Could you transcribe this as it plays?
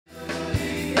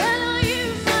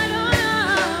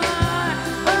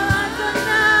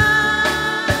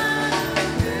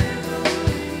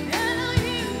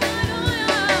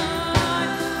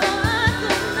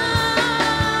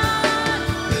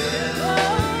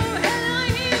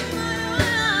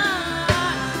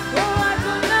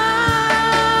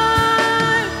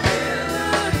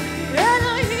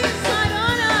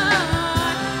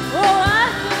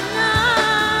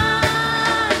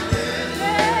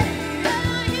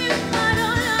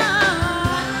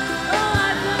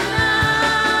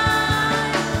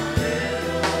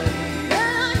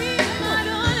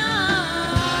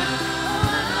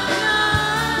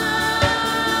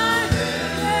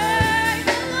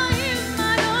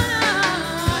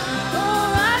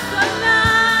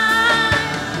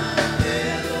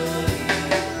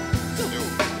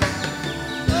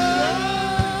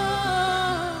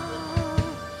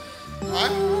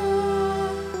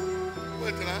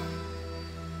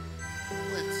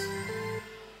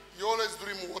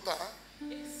always dream water, huh?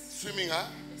 Yes. Swimming, huh?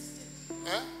 Yes.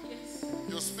 Huh? Yes.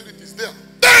 Your spirit is there.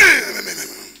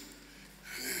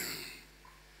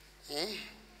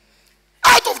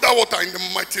 Out of that water in the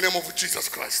mighty name of Jesus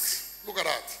Christ. Look at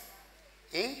that.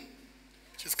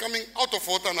 She's coming out of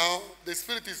water now. The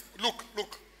spirit is, look.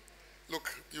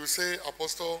 You say,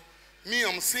 Apostle, me,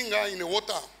 I'm singer in the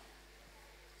water.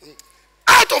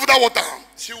 Out of that water.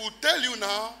 She will tell you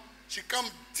now, she come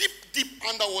deep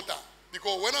underwater.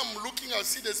 Because when I'm looking, I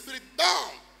see the spirit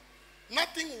down.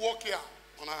 Nothing walk here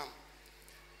on her.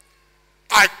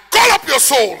 I call up your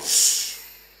souls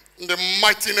in the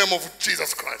mighty name of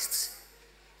Jesus Christ.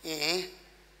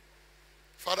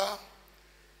 Father,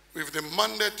 with the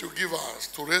mandate you give us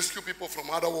to rescue people from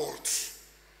other worlds,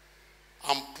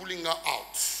 I'm pulling her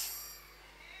out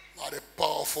by the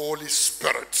power of Holy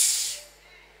Spirit.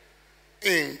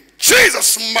 In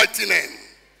Jesus' mighty name.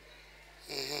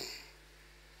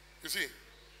 You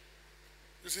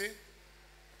see?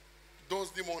 Those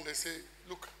demons, they say,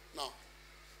 look, now,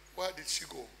 where did she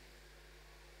go?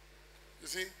 You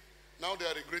see? Now they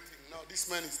are regretting. Now this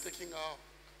man is taking her out.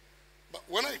 But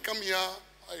when I come here,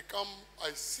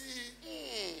 I see,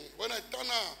 when I turn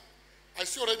her, I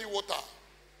see already water.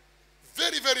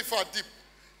 Very, very far deep.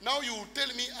 Now you tell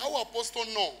me our apostle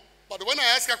know. But when I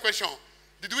ask her a question,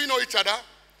 did we know each other?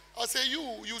 I say,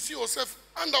 you see yourself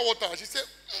underwater. She said,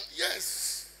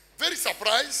 yes. Very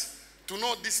surprised to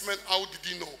know this man, how did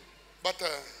he know? But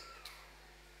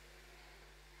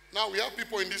now we have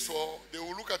people in this world, they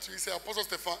will look at you and say, Apostle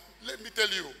Stephan, let me tell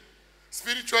you,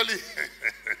 spiritually,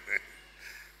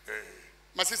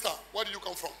 my sister, where did you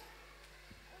come from?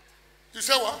 You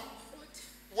say what?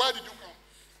 Where did you come?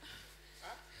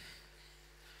 Huh?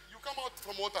 You come out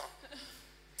from water.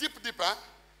 Deep, huh?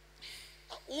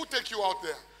 Who take you out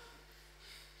there?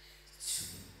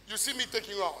 You see me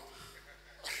taking you out.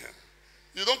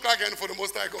 You don't cry again for the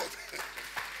Most High God.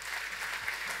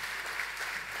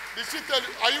 Did she tell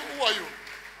you, who are you?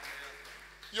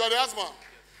 You are the husband.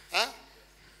 Huh?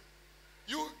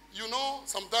 You know,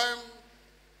 sometimes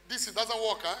this doesn't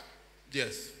work, huh?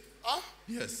 Yes. Huh?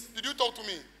 Yes. Did you talk to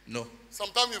me? No.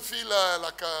 Sometimes you feel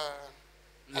like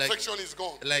affection is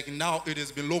gone. Like now, it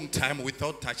has been a long time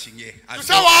without touching. Yeah. You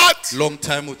say what? Long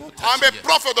time without touching. I'm a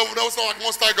prophet of the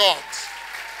Most High God.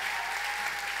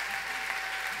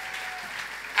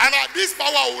 And this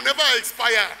power will never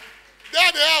expire.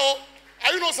 There they are.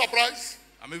 Are you not surprised?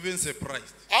 I'm even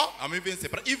surprised. Huh? I'm even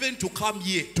surprised. Even to come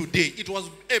here today, it was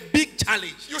a big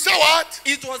challenge. You say what?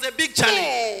 It was a big challenge.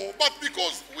 No, but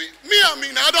because I'm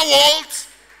in other worlds,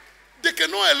 they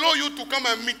cannot allow you to come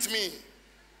and meet me.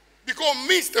 Because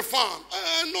me, Stephan,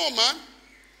 no man.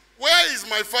 Where is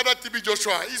my father TB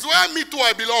Joshua? Is where me too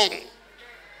I belong.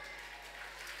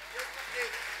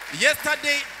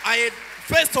 Yesterday,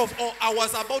 first of all, I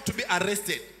was about to be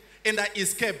arrested. And I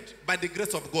escaped by the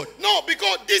grace of God. No,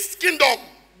 because this kingdom,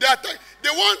 they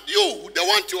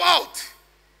want you out.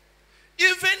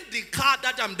 Even the car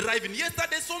that I'm driving,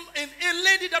 yesterday, a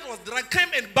lady that was driving came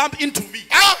and bumped into me.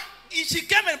 Huh? She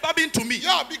came and bumped into me.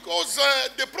 Yeah, because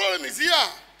the problem is here.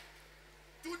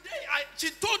 Today, she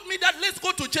told me that let's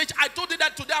go to church. I told her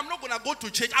that today I'm not going to go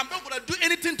to church. I'm not going to do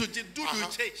anything to do to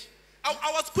church.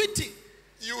 I was quitting.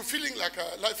 You feeling like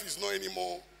life is not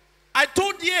anymore. I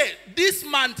told you this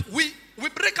month we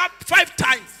break up 5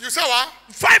 times. You say what?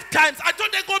 5 times. I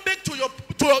told her go back to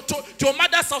your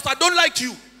mother's house. I don't like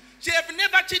you. She have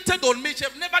never cheated on me. She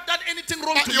have never done anything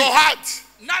wrong to me. Your heart.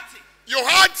 Nothing. Your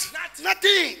heart.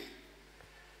 Nothing.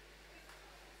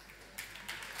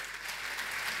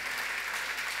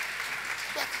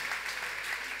 But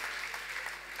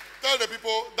tell the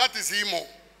people that is emo.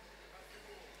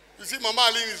 You see, Mama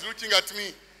Aline is looking at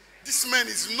me. This man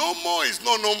is no more, is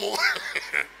not no more.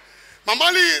 Mama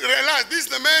Aline realized this is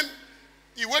the man,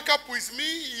 he wake up with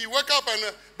me,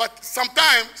 but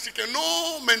sometimes she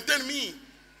cannot maintain me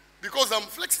because I'm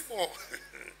flexible.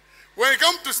 When it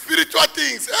comes to spiritual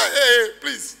things, hey,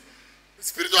 please.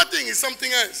 Spiritual thing is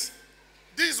something else.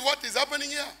 This is what is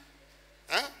happening here.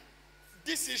 Huh?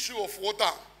 This issue of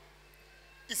water,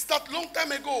 it started long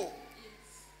time ago.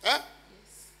 Yes. Huh?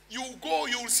 You go,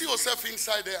 you will see yourself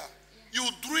inside there. You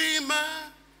dream.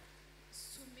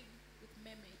 Swimming with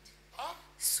mermaid. Huh?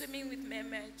 Swimming with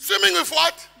mermaid. Swimming with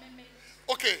what? Mermaid.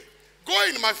 Okay. Go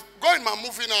in my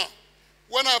movie now.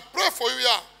 When I pray for you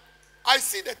here, I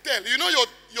see the tail. You know your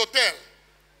tail?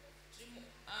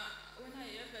 When I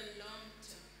have a long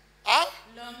tail. Huh?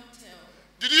 Long tail.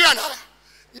 Did you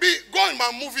hear? Go in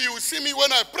my movie, you will see me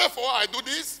when I pray for her, I do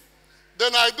this.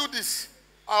 Then I do this.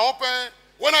 I open.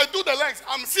 When I do the legs,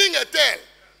 I'm seeing a tail.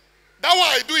 That's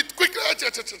why I do it quickly.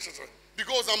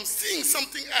 Because I'm seeing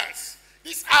something else.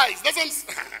 This eyes doesn't.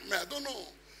 Man, I don't know.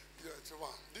 Yeah,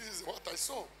 this is what I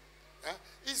saw.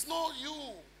 It's not you.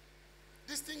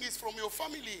 This thing is from your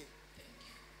family.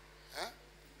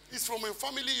 It's from your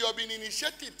family. You have been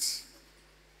initiated.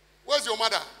 Where's your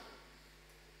mother?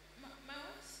 My what?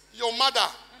 Your mother.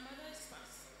 My mother is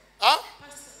pastor. Huh?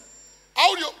 Pastor.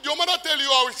 How your mother tell you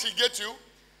how she get you?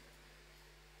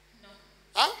 No.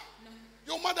 Huh? No.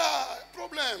 Your mother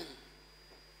problem.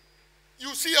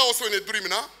 You see her also in a dream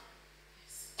now?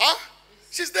 Huh?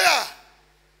 She's there.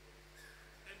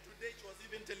 And today she was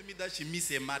even telling me that she miss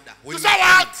her mother. You say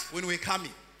what? When we're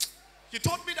coming. She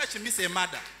told me that she miss her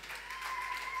mother.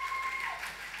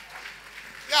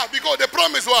 Yeah, because the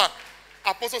promise was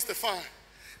Apostle Stephan,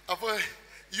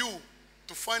 you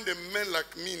to find a man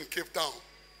like me in Cape Town.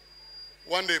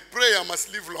 One day, pray I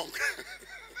must live long.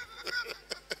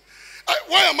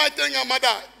 Why am I telling her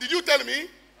mother? Did you tell me?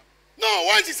 No,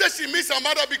 why she said she missed her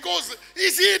mother? Because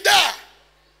is he there?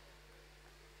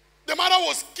 The mother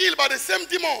was killed by the same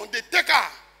demon. They take her.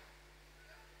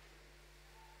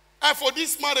 And for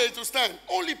this marriage to stand,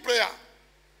 only prayer.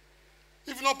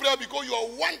 If not prayer, because you are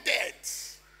wanted.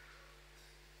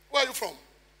 Where are you from?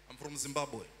 I'm from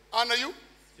Zimbabwe. And are you?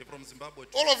 You're from Zimbabwe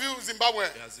too. All of you Zimbabwe.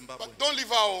 Yeah, Zimbabwe. But don't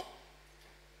leave out.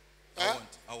 I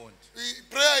won't.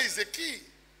 Prayer is the key.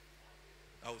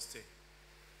 I will stay.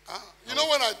 You know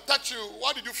when I touch you,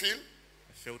 what did you feel?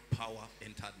 I felt power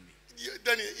entered me.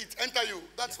 Then it enter you.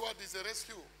 That's what is a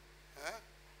rescue.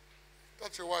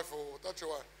 Touch your wife. Touch your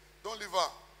wife. Don't leave her.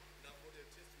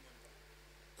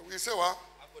 We say what?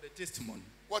 I've got a testimony.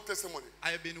 What testimony? I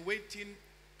have been waiting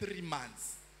 3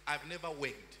 months. I've never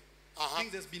worked.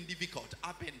 Things has been difficult,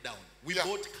 up and down. We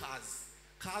bought cars.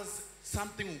 Cars,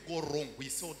 something will go wrong. We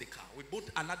sold the car. We bought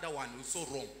another one. We saw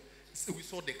wrong. So we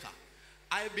sold the car.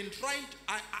 I've been trying to,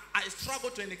 I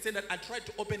struggled to an extent that I tried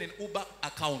to open an Uber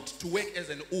account to work as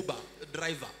an Uber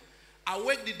driver. I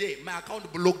worked the day, my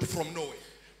account blocked from nowhere.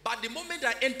 But the moment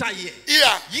I enter here,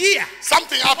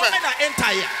 something happened. The moment I enter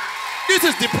here, this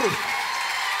is the proof.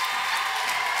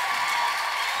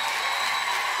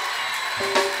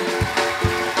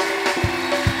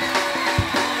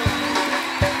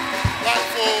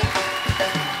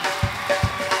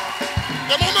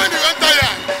 The moment you enter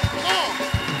here, no.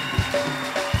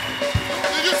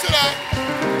 Did you see that?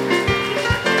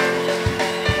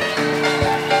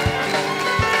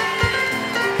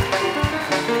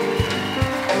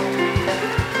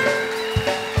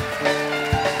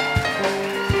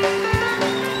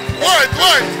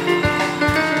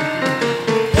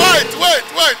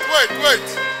 Wait.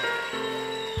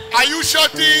 Are you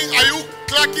shouting? Are you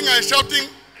clacking and shouting?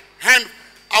 And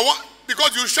I want,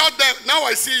 because you shout them. Now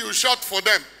I see you shout for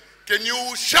them. Can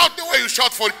you shout the way you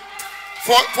shout for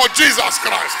Jesus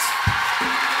Christ?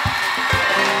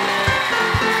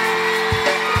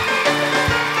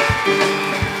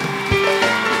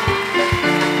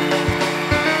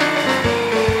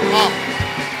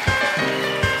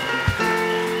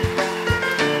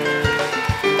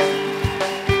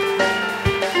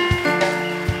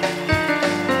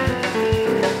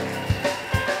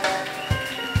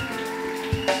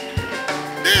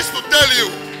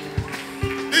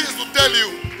 This is to tell you,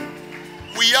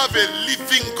 we have a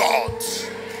living God.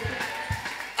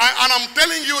 And I'm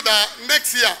telling you that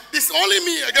next year, this is only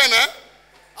me again,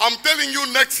 I'm telling you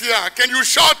next year. Can you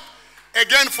shout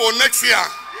again for next year?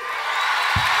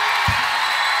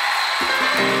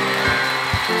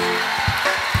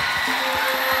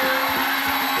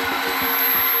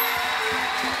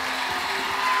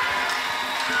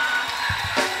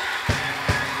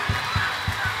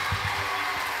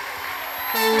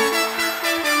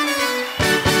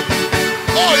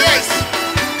 Oh, yes.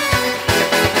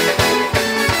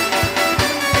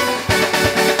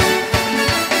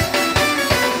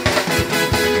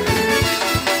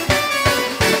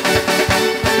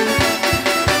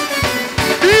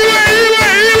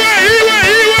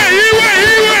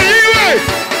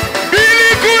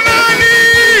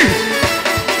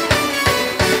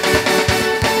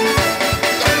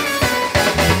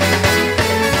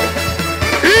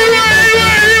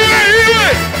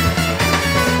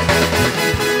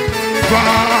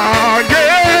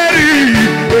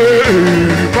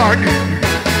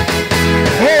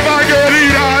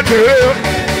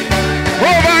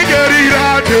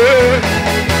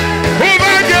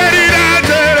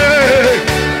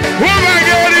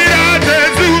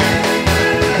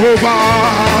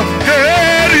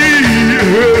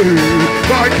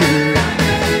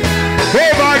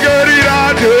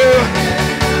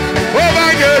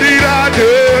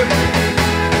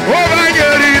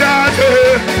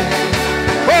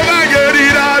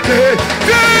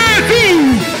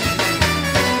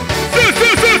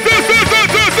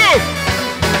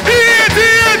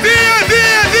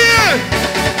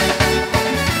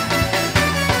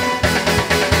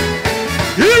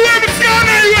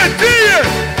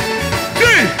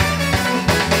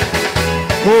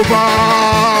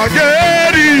 Ovageri,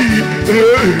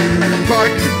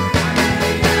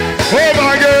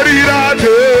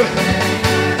 Ovagerirate,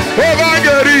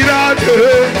 Ovagerirate,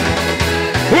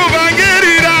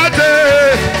 Ovagerirate,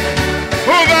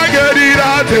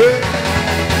 Ovagerirate.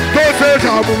 Tose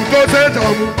tabu, tose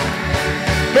tabu,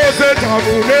 tose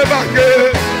tabu, nevange.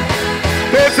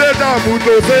 Tose tabu,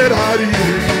 tose rari,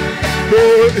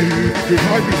 tose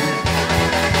tabu,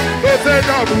 tose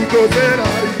tabu, tose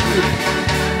rari.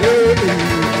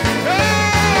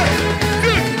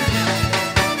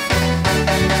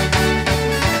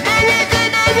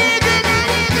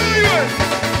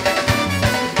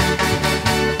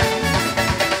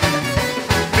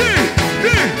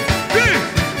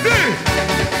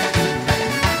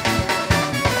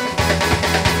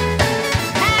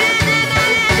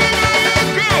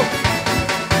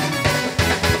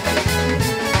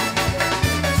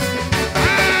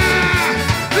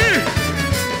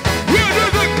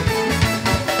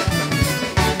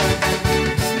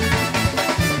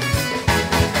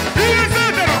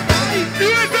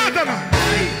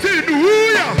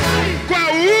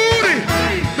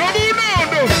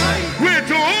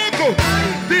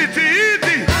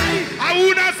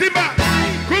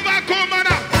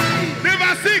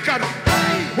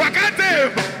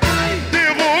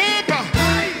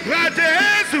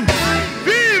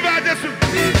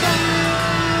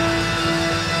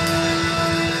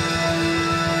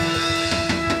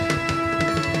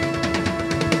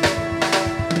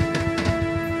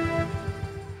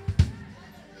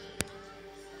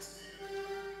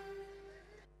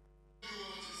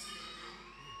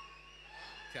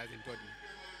 Hasn't told me.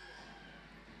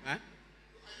 Huh?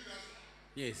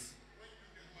 Yes.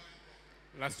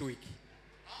 Last week.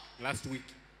 Last week.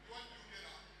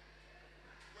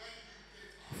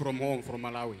 From home, from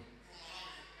Malawi.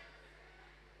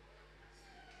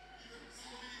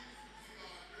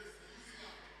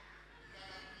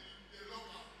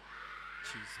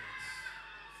 Jesus.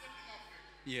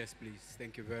 Yes, please.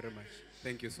 Thank you very much.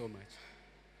 Thank you so much.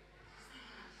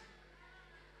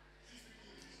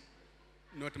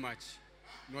 Not much.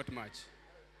 Not much.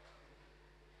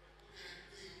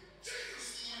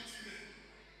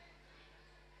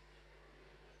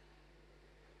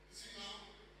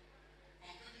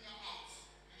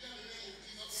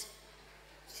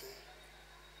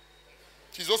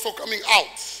 She's also coming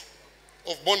out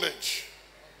of bondage.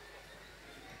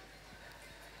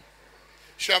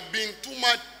 She have been too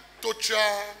much torture,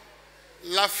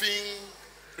 laughing,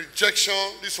 rejection,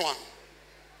 this one.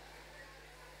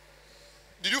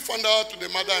 Did you find out to the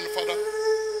mother and father?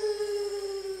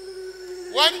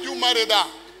 Why did you marry her?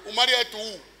 You married her to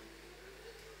who?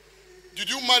 Did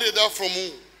you marry her from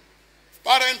who?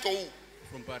 Parent or who?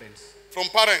 From parents. From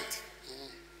parent.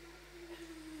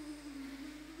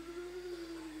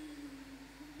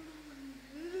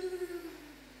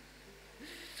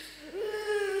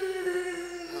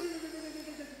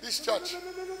 This church.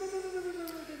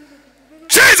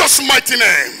 Jesus' mighty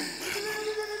name.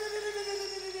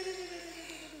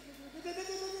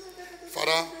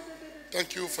 Father,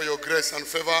 thank you for your grace and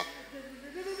favor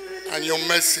and your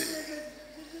mercy.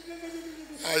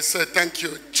 I say thank you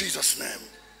in Jesus' name.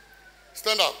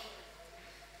 Stand up.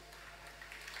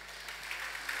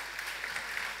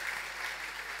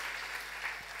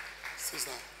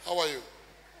 Sister, how are you?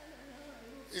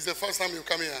 It's the first time you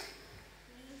come here?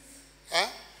 Huh?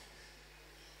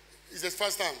 It's the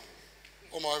first time?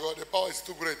 Oh my God, the power is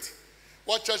too great.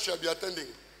 What church shall be attending?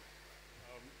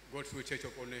 God's Will Church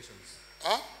of All Nations.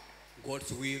 Huh?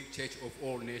 God's Will Church of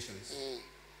All Nations.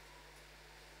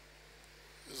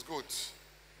 It's good.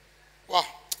 Wow.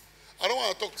 I don't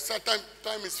want to talk.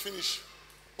 Time is finished.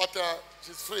 But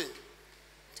she's free.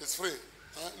 She's free.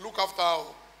 Look after her.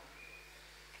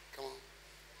 Come on.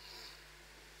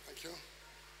 Thank you.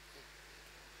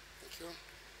 Thank you.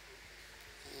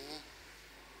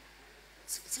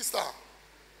 Sister,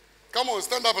 come on,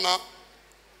 stand up now.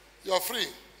 You are free.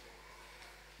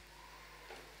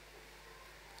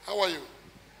 How are you?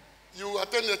 You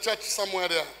attend the church somewhere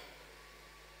there?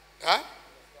 Huh?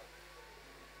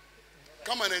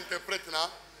 Come and interpret now.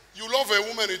 You love a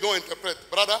woman, you don't interpret.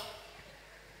 Brother,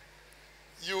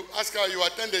 you ask her, you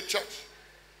attend the church.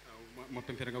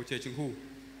 Who?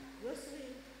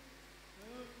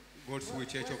 God's Will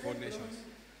Church of All Nations.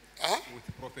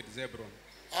 With Prophet Zebron.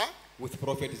 With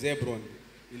Prophet Zebron.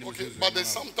 Okay, but there's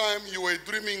sometime you were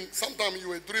dreaming,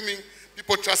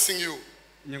 people trusting you.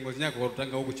 In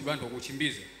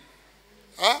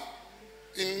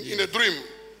a dream.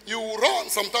 You run,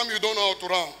 sometimes you don't know how to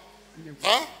run.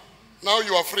 Now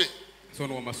you are free.